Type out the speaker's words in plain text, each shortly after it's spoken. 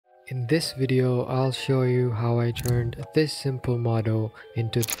In this video, I'll show you how I turned this simple model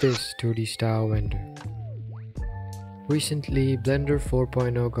into this 2D style render. Recently, Blender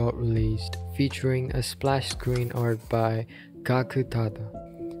 4.0 got released, featuring a splash screen art by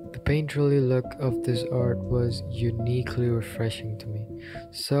Gakutada. The painterly look of this art was uniquely refreshing to me,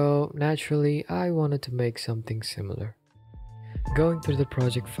 so naturally I wanted to make something similar. Going through the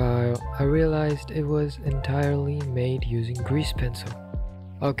project file, I realized it was entirely made using grease pencil.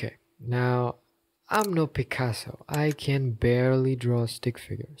 Okay, now I'm no Picasso, I can barely draw stick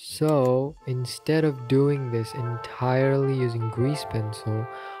figures, so instead of doing this entirely using grease pencil,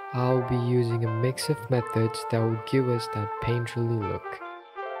 I'll be using a mix of methods that will give us that painterly look.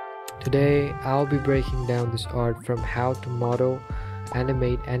 Today, I'll be breaking down this art from how to model,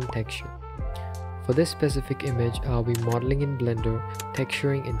 animate and texture. For this specific image, I'll be modeling in Blender,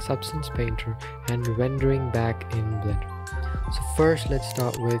 texturing in Substance Painter and rendering back in Blender. So first, let's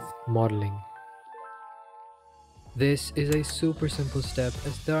start with modeling. This is a super simple step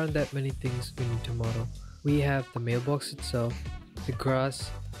as there aren't that many things we need to model. We have the mailbox itself, the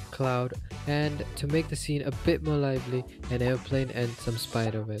grass, cloud, and to make the scene a bit more lively, an airplane and some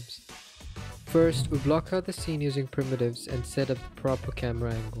spider webs. First, we block out the scene using primitives and set up the proper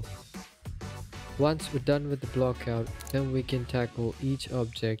camera angle. Once we're done with the block out, then we can tackle each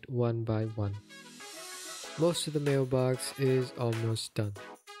object one by one. Most of the mailbox is almost done.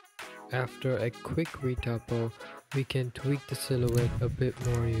 After a quick retopo, we can tweak the silhouette a bit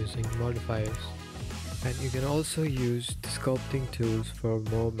more using modifiers. And you can also use the sculpting tools for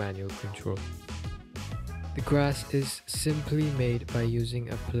more manual control. The grass is simply made by using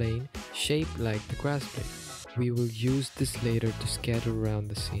a plane shaped like the grass blade. We will use this later to scatter around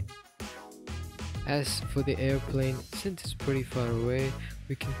the scene. As for the airplane, since it's pretty far away,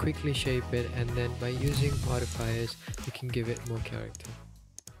 we can quickly shape it and then by using modifiers, we can give it more character.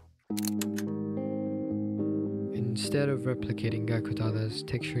 Instead of replicating Gakutada's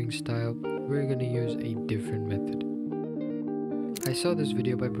texturing style, we're gonna use a different method. I saw this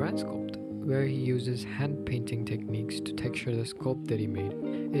video by Brand Sculpt, where he uses hand painting techniques to texture the sculpt that he made.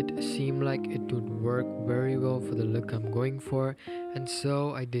 It seemed like it would work very well for the look I'm going for, and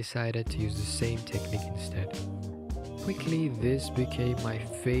so I decided to use the same technique instead. Quickly, this became my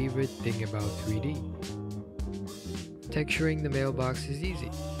favorite thing about 3D. Texturing the mailbox is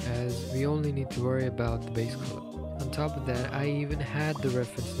easy, as we only need to worry about the base color. On top of that, I even had the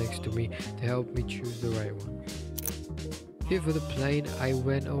reference next to me to help me choose the right one. Here for the plane, I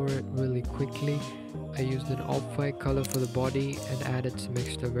went over it really quickly. I used an off-white color for the body and added some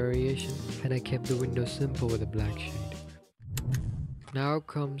extra variation, and I kept the window simple with a black shade. Now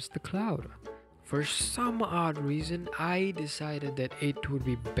comes the cloud. For some odd reason, I decided that it would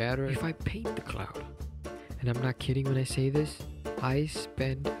be better if I paint the cloud. And I'm not kidding when I say this. I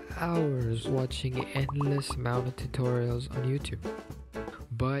spent hours watching endless amount of tutorials on YouTube.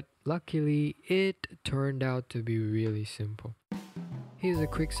 But luckily, it turned out to be really simple. Here's a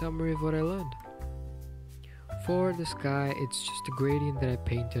quick summary of what I learned. For the sky, it's just a gradient that I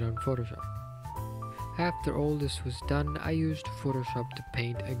painted on Photoshop. After all this was done, I used Photoshop to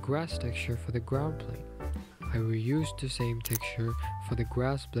paint a grass texture for the ground plane. I reused the same texture for the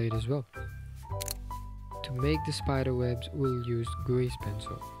grass blade as well. To make the spider webs, we'll use grease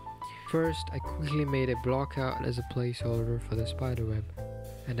pencil. First, I quickly made a block out as a placeholder for the spider web,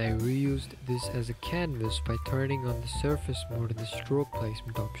 and I reused this as a canvas by turning on the surface mode in the stroke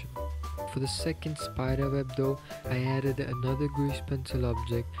placement option. For the second spider web though, I added another grease pencil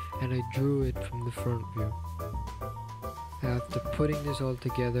object and I drew it from the front view. After putting this all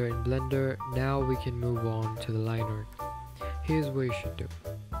together in Blender, now we can move on to the line art. Here's what you should do.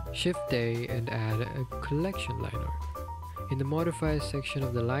 Shift A and add a collection line art. In the modifiers section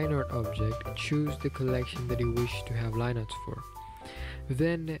of the line art object, choose the collection that you wish to have line arts for.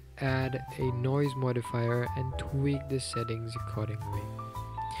 Then add a noise modifier and tweak the settings accordingly.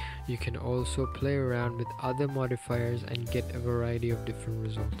 You can also play around with other modifiers and get a variety of different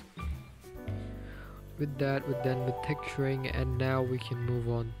results. With that, we're done with texturing and now we can move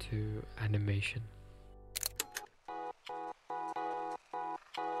on to animation.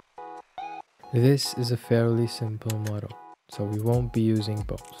 This is a fairly simple model, so we won't be using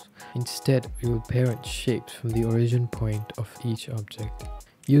bows. Instead, we will parent shapes from the origin point of each object.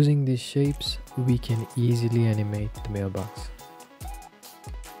 Using these shapes, we can easily animate the mailbox.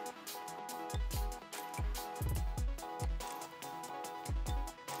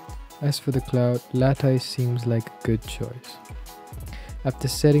 As for the cloud, lattice seems like a good choice. After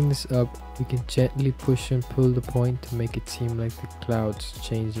setting this up, we can gently push and pull the point to make it seem like the cloud's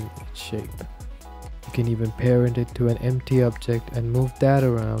changing its shape. You can even parent it to an empty object and move that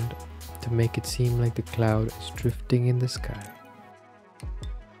around to make it seem like the cloud is drifting in the sky.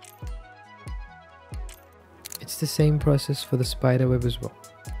 It's the same process for the spiderweb as well.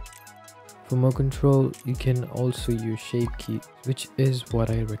 For more control, you can also use shape keys, which is what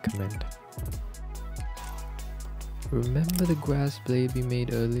I recommend. Remember the grass blade we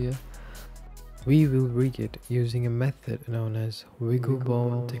made earlier? We will rig it using a method known as wiggle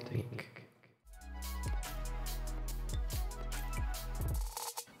bone technique.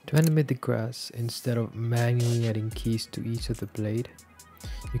 To animate the grass, instead of manually adding keys to each of the blade,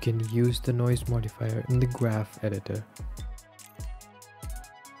 you can use the noise modifier in the graph editor.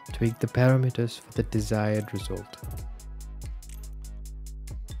 Tweak the parameters for the desired result.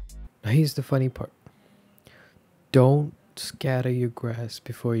 Now here's the funny part. Don't scatter your grass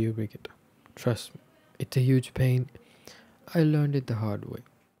before you rig it. Trust me, it's a huge pain. I learned it the hard way.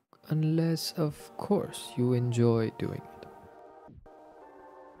 Unless, of course, you enjoy doing it.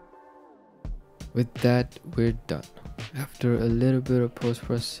 With that, we're done. After a little bit of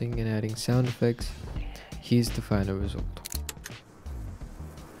post-processing and adding sound effects, here's the final result.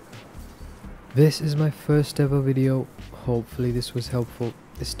 This is my first ever video. Hopefully this was helpful.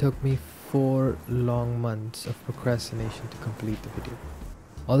 This took me 4 long months of procrastination to complete the video.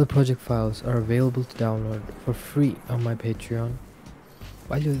 All the project files are available to download for free on my Patreon.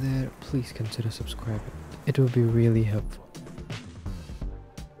 While you're there, please consider subscribing. It will be really helpful.